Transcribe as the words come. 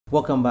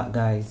Welcome back,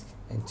 guys,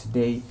 and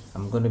today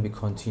I'm going to be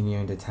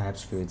continuing the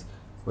TypeScript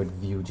with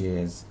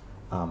Vue.js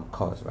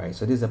course, right?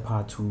 So this is a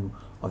part 2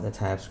 of the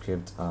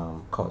TypeScript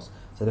course.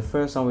 So the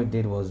first one we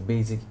did was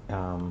basic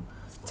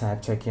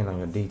type checking on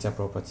your data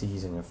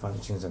properties and your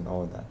functions and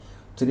all that.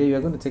 Today we are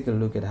going to take a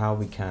look at how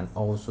we can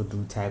also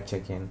do type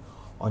checking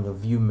on your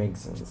Vue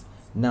Mixins.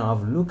 Now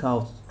I've looked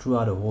out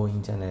throughout the whole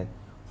internet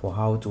for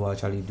how to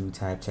actually do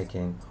type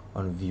checking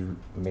on Vue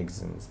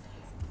Mixins,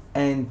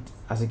 and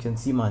as you can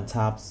see, my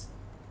tabs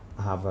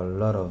have a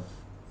lot of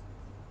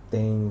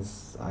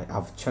things.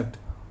 I've checked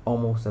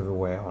almost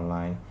everywhere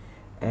online,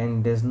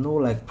 and there's no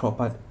like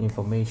proper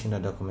information or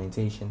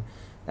documentation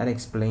that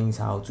explains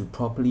how to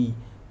properly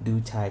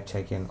do type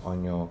checking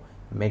on your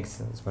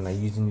Mixins when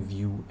I'm using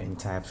Vue and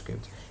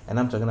TypeScript. And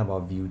I'm talking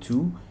about Vue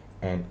 2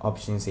 and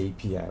Options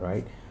API,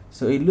 right?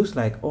 So it looks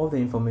like all the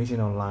information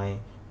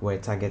online were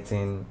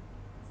targeting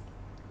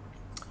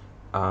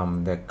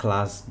the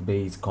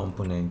class-based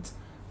component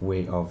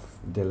way of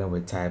dealing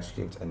with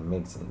TypeScript and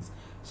Mixins.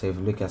 So if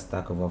you look at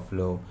Stack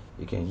Overflow,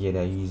 you can hear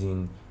they're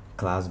using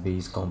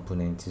class-based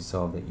component to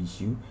solve the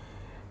issue.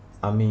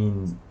 I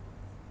mean,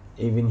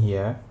 even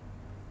here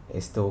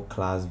it's still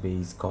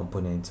class-based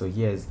component. So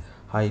here's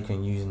how you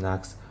can use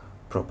Nuxt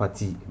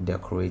property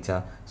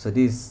decorator. So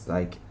this is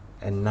like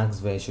a Nuxt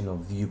version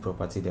of Vue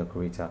property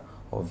decorator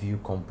or Vue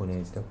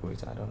component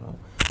decorator, I don't know.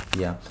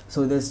 Yeah,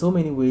 so there's so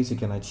many ways you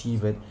can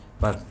achieve it,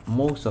 but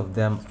most of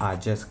them are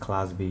just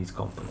class-based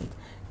component,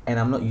 and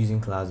I'm not using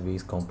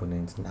class-based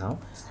components now.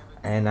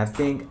 And I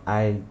think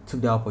I took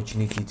the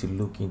opportunity to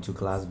look into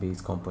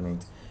class-based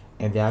components,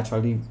 and they're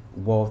actually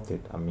worth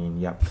it. I mean,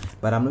 yeah,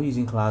 but I'm not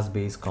using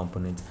class-based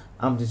components.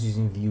 I'm just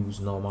using Vue's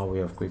normal way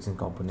of creating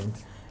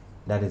components,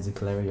 that is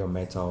declaring your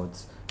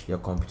methods, your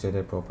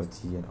computed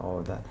property and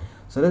all that.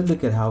 So let's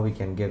look at how we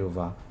can get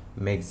over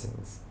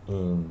Mixins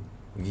in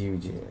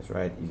Vue.js,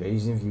 right? If you're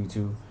using Vue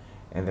 2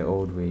 and the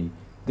old way,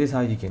 this is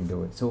how you can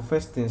do it. So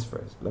first things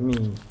first, let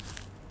me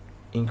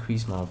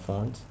increase my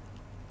font.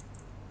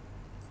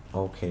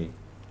 Okay,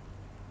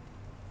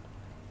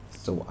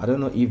 so I don't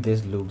know if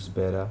this looks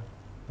better,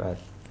 but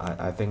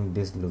I think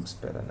this looks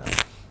better now.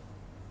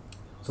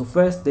 So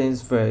first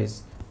things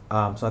first,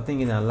 so I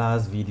think in our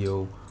last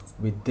video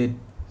we did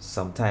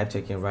some type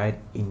checking right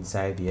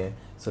inside here.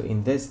 So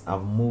in this,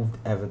 I've moved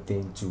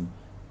everything to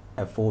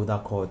a folder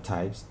called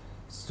types.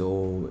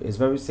 So it's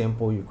very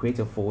simple. You create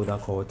a folder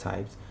called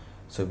types.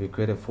 So we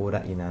create a folder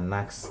in a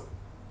Nuxt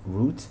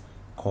root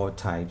called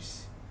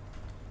types,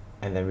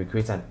 and then we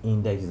create an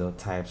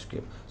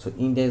index.typescript. So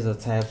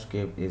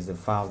index.typescript is the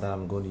file that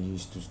I'm going to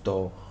use to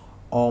store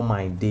all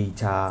my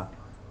data,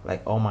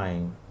 like all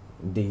my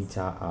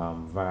data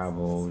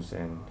variables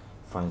and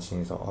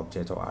functions or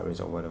objects or arrays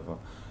or whatever.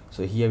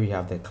 So here we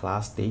have the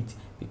class state,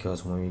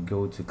 because when we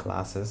go to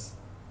classes,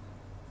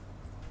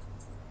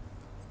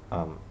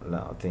 I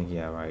think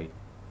here, right?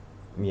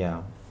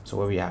 Yeah, so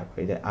where we have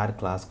the add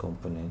class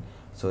component.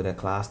 So the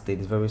class state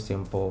is very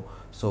simple.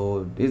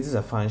 So this is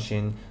a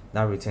function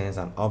that returns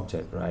an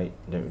object, right?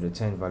 The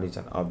return value is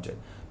an object.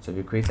 So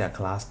we create a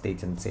class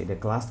state and say the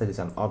class state is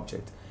an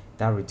object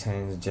that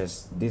returns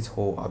just this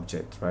whole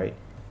object, right?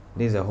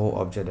 This is a whole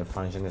object the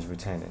function is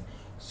returning.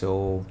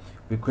 So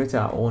we create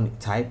our own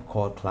type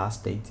called class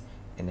state,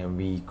 and then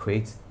we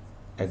create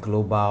a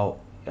global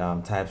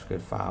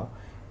TypeScript file,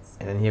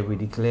 and then here we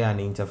declare an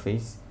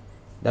interface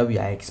that we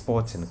are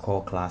exporting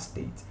called class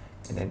state,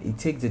 and then it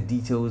takes the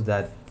details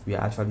that we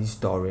are actually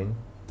storing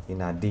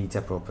in our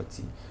data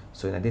property.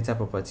 So in our data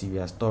property, we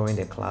are storing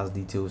the class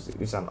details,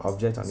 which is an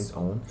object on its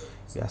own.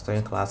 We are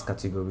storing class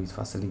categories,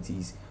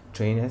 facilities,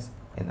 trainers,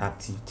 and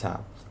active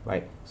tab,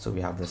 right? So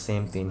we have the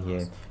same thing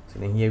here. So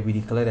then here we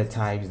declare the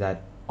types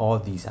that all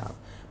these have.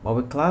 But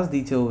with class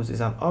details, is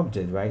an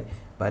object, right?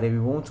 But if we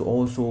want to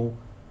also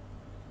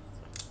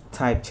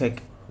type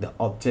check the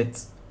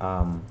object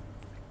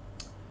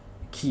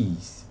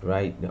keys,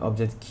 right? The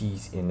object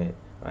keys in it,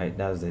 right?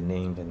 That's the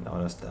names and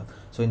other stuff.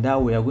 So in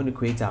that way, we're going to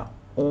create our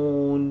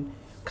own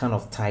kind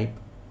of type,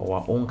 or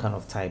our own kind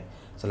of type.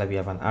 So like we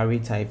have an array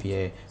type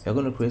here, we're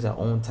going to create our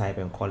own type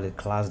and call it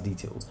class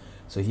details.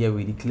 So here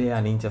we declare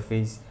an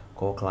interface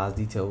called class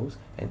details,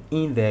 and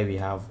in there we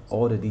have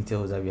all the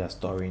details that we are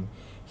storing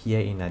here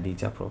in our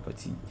data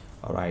property.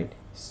 All right,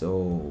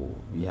 so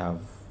we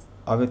have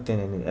everything,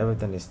 and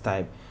everything is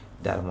typed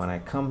that when I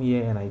come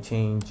here and I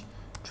change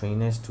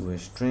trainers to a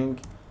string,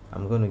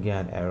 I'm going to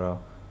get an error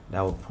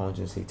that will prompt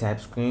to say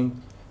type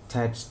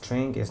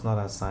string is not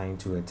assigned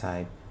to a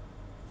type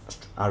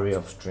array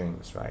of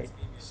strings, right?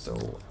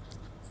 So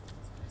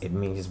it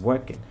means it's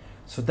working.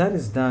 So that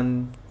is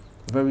done,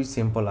 very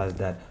simple as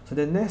that. So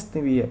the next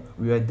thing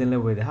we are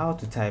dealing with, how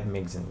to type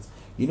Mixins.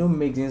 You know,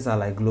 Mixins are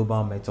like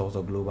global methods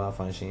or global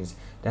functions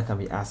that can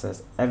be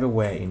accessed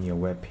everywhere in your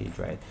web page,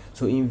 right?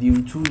 So in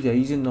Vue 2, they're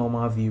using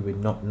normal Vue with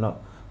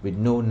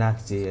no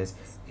Nuxt.js.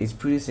 It's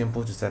pretty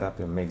simple to set up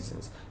your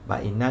Mixins,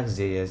 but in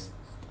Nuxt.js,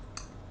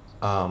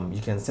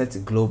 you can set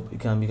it you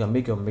can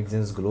make your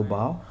Mixins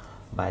global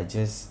by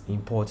just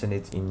importing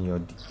it in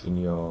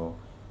your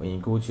when you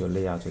go to your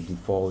layout, your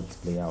default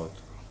layout,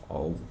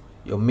 or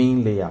your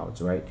main layout,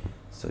 right?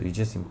 So you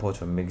just import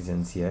your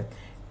mixins here,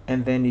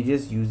 and then you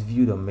just use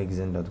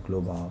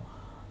view.mixin.global.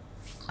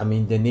 I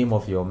mean the name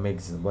of your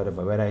mixin,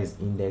 whatever, whether it's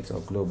index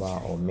or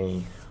global or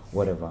main,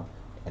 whatever,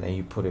 and then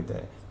you put it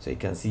there. So you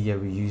can see here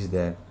we use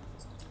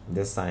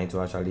this sign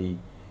to actually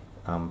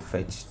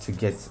fetch to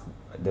get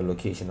the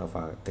location of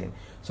our thing.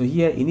 So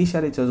here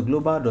initially it was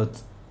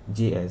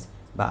global.js,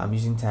 but I'm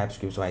using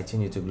TypeScript, so I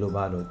change it to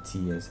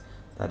global.ts.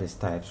 That is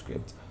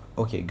TypeScript.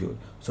 Okay, good.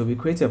 So we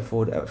create a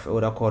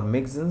folder called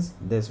Mixins,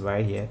 this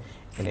right here,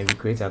 and then we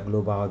create a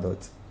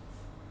global.ts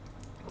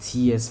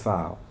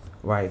file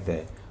right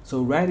there.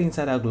 So right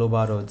inside our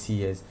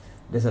global.ts,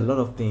 there's a lot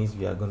of things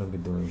we are going to be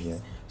doing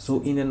here.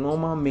 So in a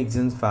normal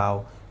Mixins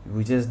file,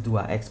 we just do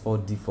our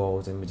export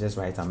defaults, and we just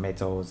write our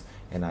methods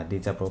and our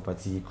data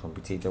property,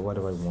 computator,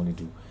 whatever we want to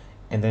do,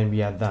 and then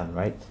we are done,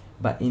 right?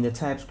 But in the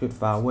TypeScript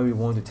file where we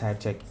want to type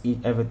check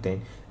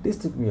everything, this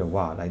took me a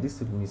while. Like this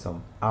took me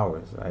some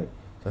hours, right,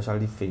 to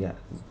actually figure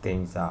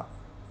things out.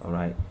 All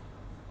right,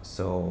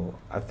 so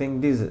I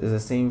think this is the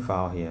same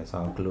file here, so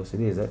I'll close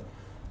it. Is it?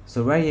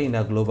 So right here in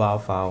the global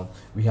file,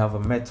 we have a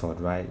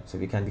method, right? So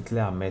we can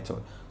declare a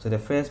method. So the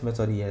first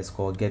method here is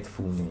called get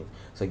full name.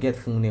 So get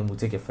full name will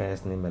take a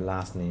first name, a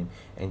last name,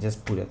 and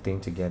just put a thing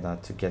together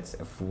to get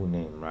a full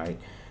name, right?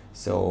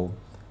 So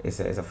it's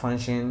a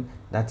function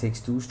that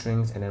takes two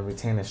strings and then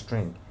return a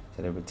string.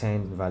 So the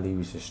return value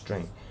is a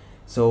string.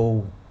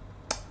 So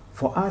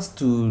for us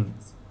to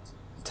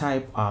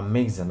type our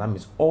mixin, that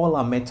means all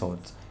our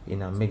methods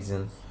in our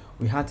mixin,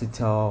 we had to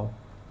tell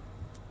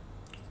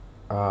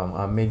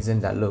our mixin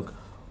that look,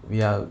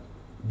 we are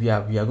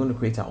going to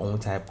create our own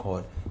type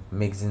called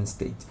mixin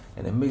state,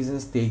 and the mixin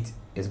state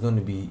is going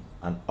to be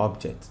an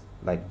object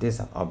like this,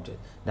 an object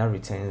that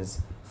returns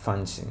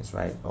functions,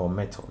 right, or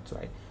methods,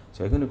 right?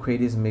 So we're going to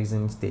create this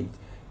mixin state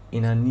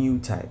in a new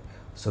type.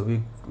 So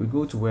we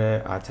go to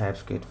where our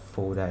TypeScript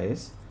folder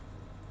is.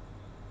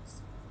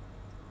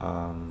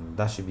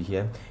 That should be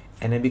here,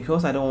 and then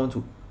because I don't want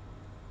to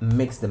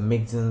mix the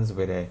mixins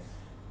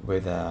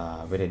with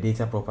the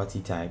data property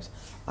types,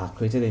 I've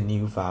created a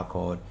new file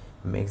called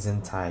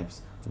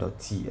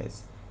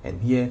mixintypes.ts,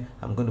 and here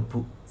I'm going to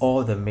put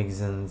all the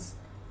mixins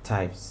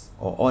types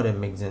or all the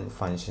mixin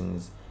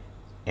functions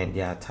and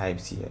their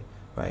types here,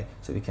 right?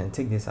 So we can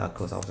take this out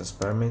because I was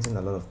experimenting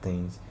a lot of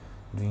things,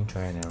 doing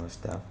try and error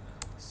stuff.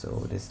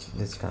 So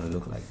this kind of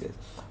look like this.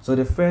 So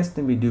the first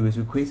thing we do is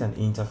we create an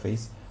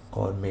interface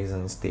called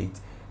mixin state.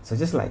 So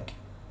it's just like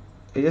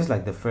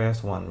the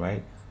first one,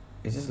 right?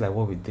 It's just like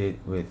what we did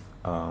with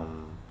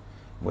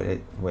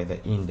the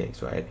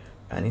index, right?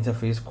 An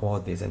interface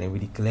called this, and then we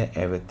declare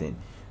everything,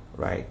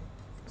 right?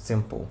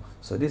 Simple.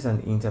 So this is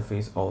an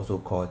interface also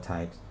called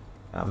types,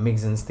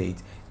 mixin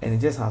state, and it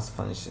just has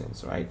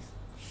functions, right,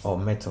 or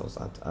methods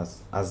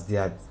as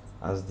their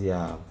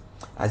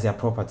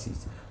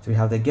properties. So we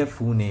have the get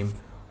full name,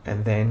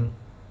 and then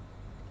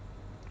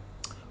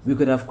we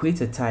could have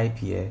created a type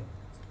here,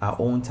 our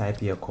own type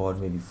here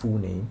called maybe full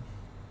name,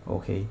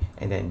 okay,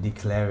 and then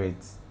declare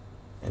it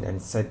and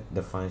then set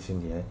the function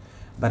here.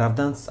 But I've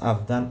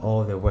done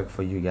all the work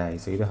for you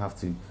guys, so you don't have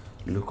to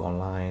look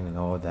online and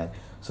all that.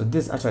 So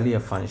this is actually a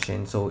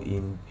function. So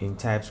in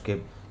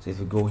TypeScript, so if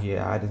you go here,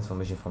 I add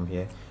information from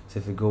here. So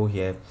if you go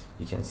here,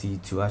 you can see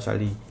to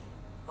actually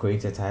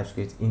create a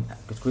TypeScript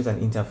create an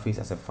interface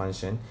as a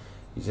function,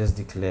 you just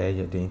declare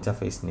the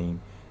interface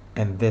name,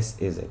 and this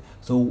is it.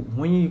 So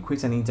when you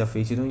create an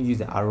interface, you don't use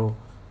the arrow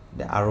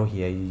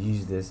here, you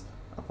use this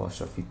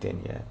apostrophe thing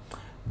here.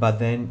 But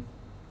then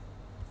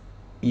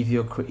if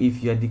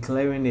you're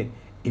declaring it,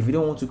 if you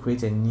don't want to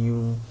create a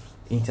new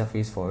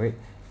interface for it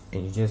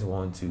and you just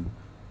want to,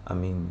 I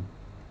mean,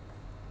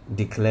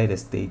 declare the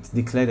state,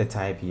 declare the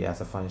type here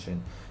as a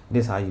function,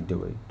 this is how you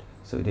do it.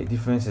 So the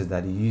difference is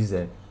that you use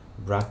the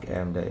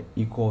bracket, the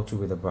equal to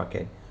with a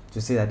bracket,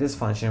 to say that this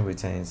function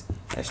returns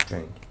a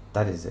string.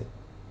 That is it.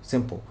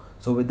 Simple.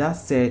 So with that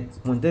said,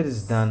 when that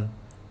is done,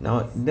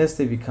 now let's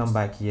say we come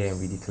back here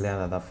and we declare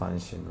another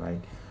function,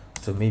 right?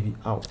 So maybe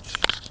ouch.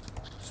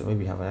 So maybe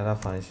we have another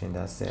function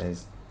that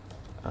says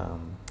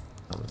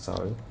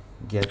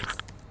get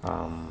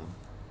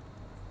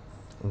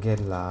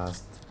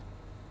last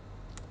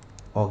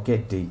or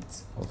get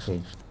date.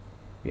 Okay,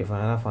 we have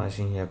another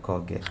function here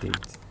called get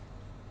date.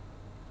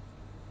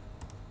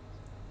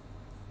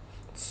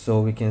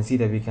 So we can see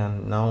that we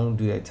can now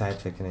do a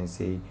type checking and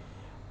say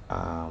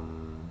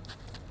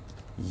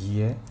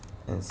year,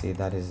 and say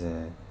that is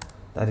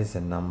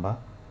a number.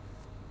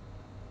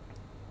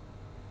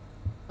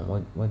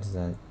 And what is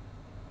that?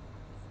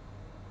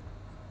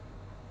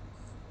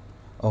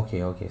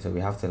 Okay, so we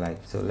have to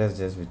so let's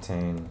just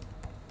return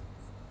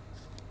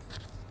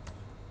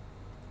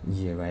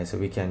year, right? So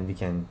we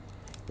can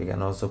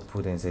also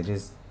put and say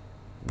this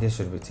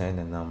should return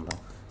a number,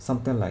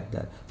 something like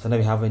that. So now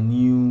we have a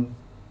new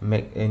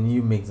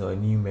mix or a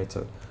new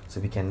method, so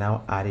we can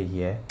now add it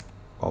here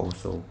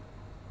also,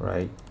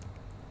 right?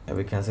 And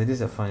we can say this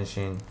is a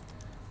function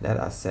that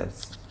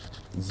accepts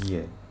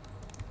year,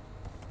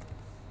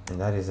 and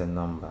that is a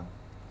number,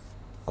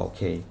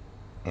 okay,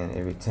 and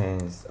it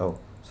returns, oh,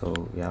 So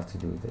we have to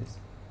do this,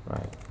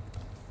 right?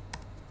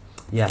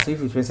 Yeah, so if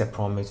you returns a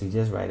promise, you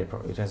just write it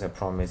returns a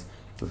promise.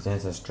 If it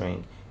returns a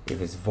string,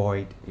 if it's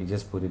void, you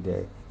just put it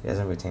there. It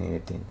doesn't return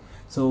anything.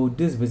 So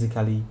this is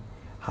basically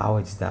how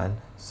it's done.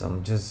 So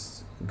I'm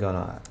just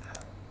gonna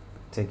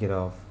take it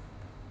off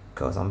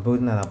because I'm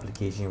building an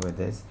application with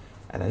this,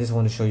 and I just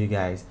want to show you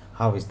guys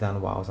how it's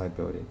done whilst I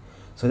build it.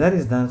 So that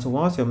is done. So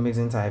once your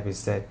mixin type is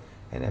set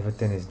and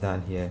everything is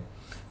done here,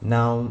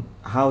 now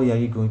how are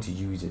you going to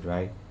use it,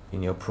 right,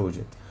 in your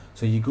project?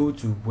 So you go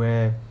to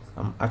where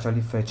I'm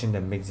actually fetching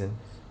the mixin.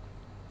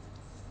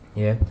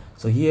 Yeah,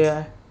 so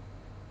here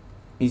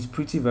it's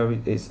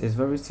it's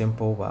very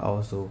simple, but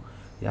also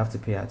you have to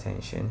pay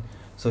attention.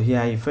 So here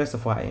I first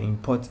of all I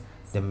import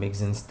the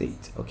mixin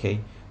state.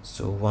 Okay,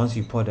 so once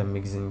you import the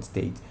mixin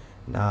state,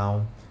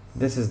 now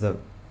this is the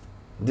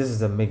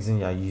mixin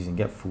you are using,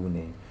 get full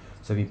name.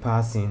 So we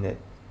passing the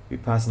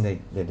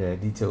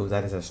details,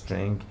 that is a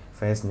string,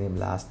 first name,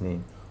 last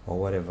name, or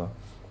whatever.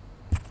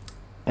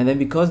 And then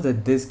because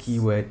this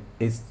keyword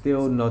is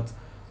still not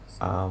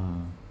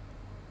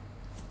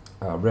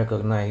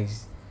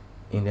recognized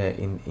in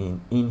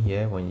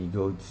here, when you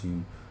go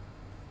to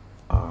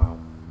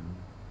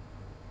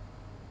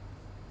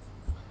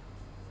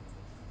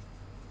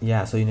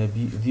yeah, so in a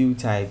view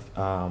type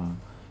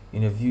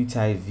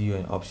view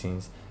and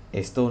options,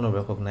 it's still not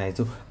recognized.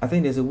 So I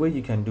think there's a way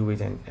you can do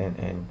it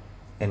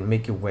and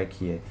make it work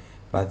here,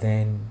 but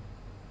then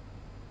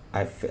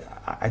I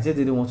just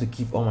didn't want to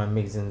keep all my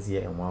mixins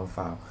here in one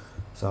file,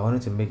 so I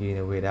wanted to make it in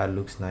a way that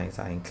looks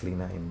nicer and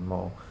cleaner and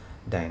more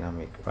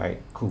dynamic,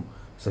 right? Cool.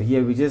 So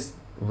here we just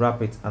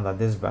wrap it under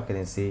this bracket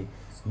and say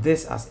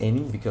this as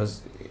any,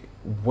 because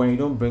when you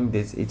don't bring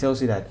this, it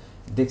tells you that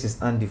this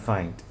is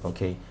undefined.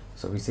 Okay,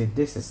 so we say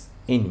this is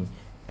any,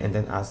 and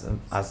then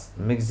as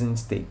mixin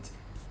state,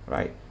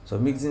 right? So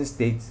mixin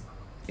state,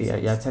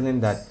 you're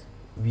telling that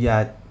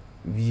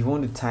we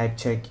want to type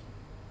check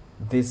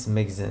this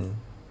mixin,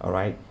 all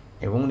right,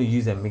 and we want to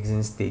use a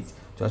mixin state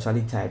to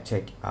actually type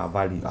check our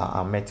value,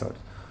 our method.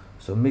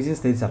 So mixin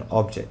state is an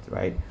object,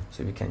 right?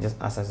 So we can just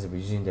access it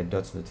using the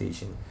dot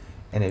notation,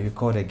 and then we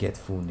call the get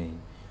full name.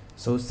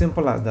 So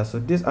simple as that. So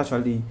this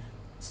actually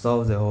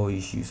solves the whole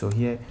issue. So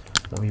here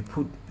when we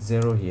put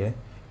 0 here,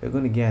 we're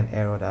going to get an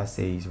error that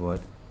says what?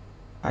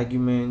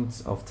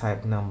 Arguments of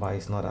type number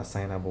is not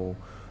assignable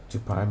to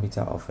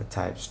parameter of a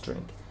type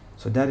string.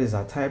 So that is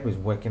our type is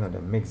working on the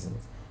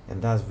mixins,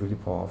 and that's really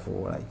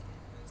powerful. Like,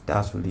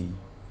 that's really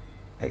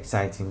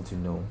exciting to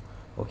know.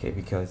 Okay,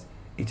 because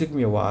it took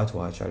me a while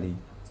to actually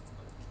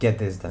get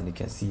this done. You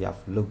can see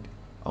I've looked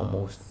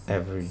almost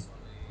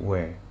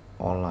everywhere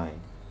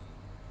online,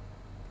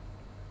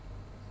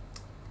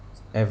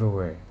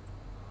 everywhere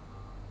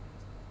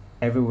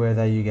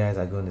that you guys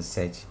are going to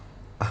search,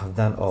 I've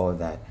done all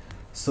that.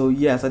 So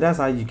yeah, so that's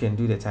how you can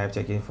do the type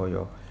checking for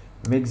your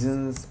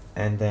mixins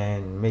and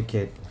then make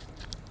it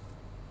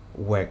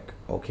work.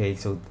 Okay,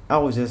 so I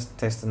was just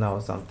testing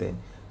out something,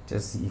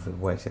 just see if it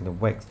works, and it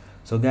works.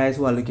 So guys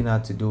who are looking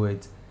out to do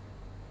it,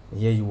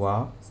 here you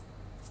are.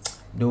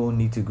 Don't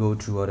need to go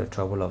through all the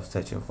trouble of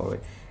searching for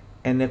it.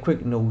 And a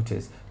quick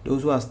notice,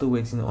 those who are still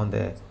waiting on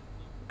the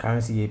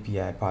currency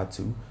API part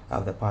 2, I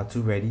have the part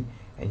 2 ready,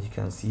 and you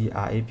can see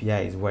our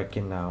API is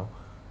working now.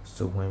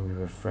 So when we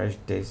refresh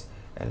this,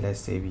 and let's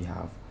say we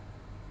have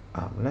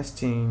let's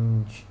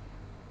change,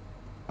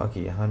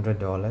 okay,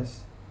 $100.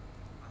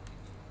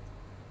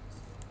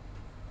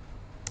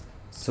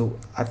 So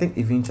I think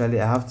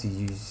eventually I have to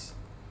use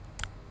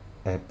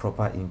a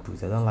proper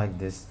input. I don't like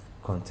this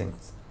content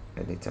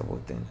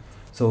editable thing.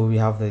 So we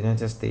have the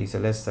United States, so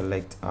let's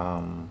select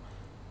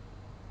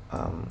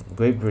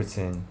Great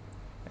Britain,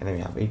 and then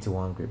we have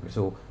 81 Great Britain.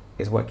 So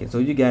it's working. So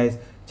you guys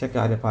check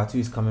out, the part 2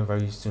 is coming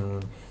very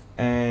soon.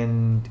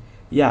 And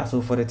yeah,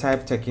 so for the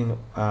type checking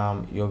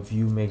your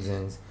Vue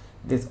Mixins,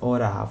 that's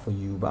all I have for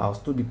you, but I'll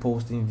still be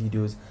posting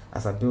videos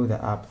as I build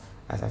the app,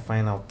 as I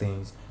find out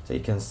things. So you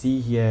can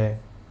see here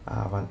I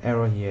have an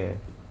error here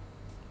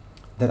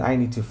that I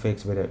need to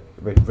fix with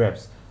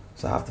reps.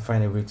 So I have to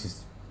find a way to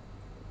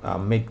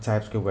make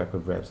TypeScript work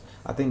with reps.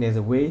 I think there's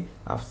a way,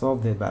 I've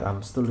solved it, but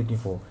I'm still looking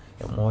for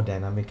a more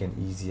dynamic and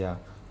easier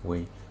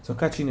way. So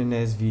catch you in the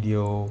next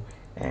video,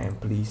 and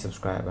please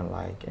subscribe and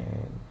like,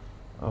 and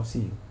I'll see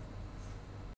you.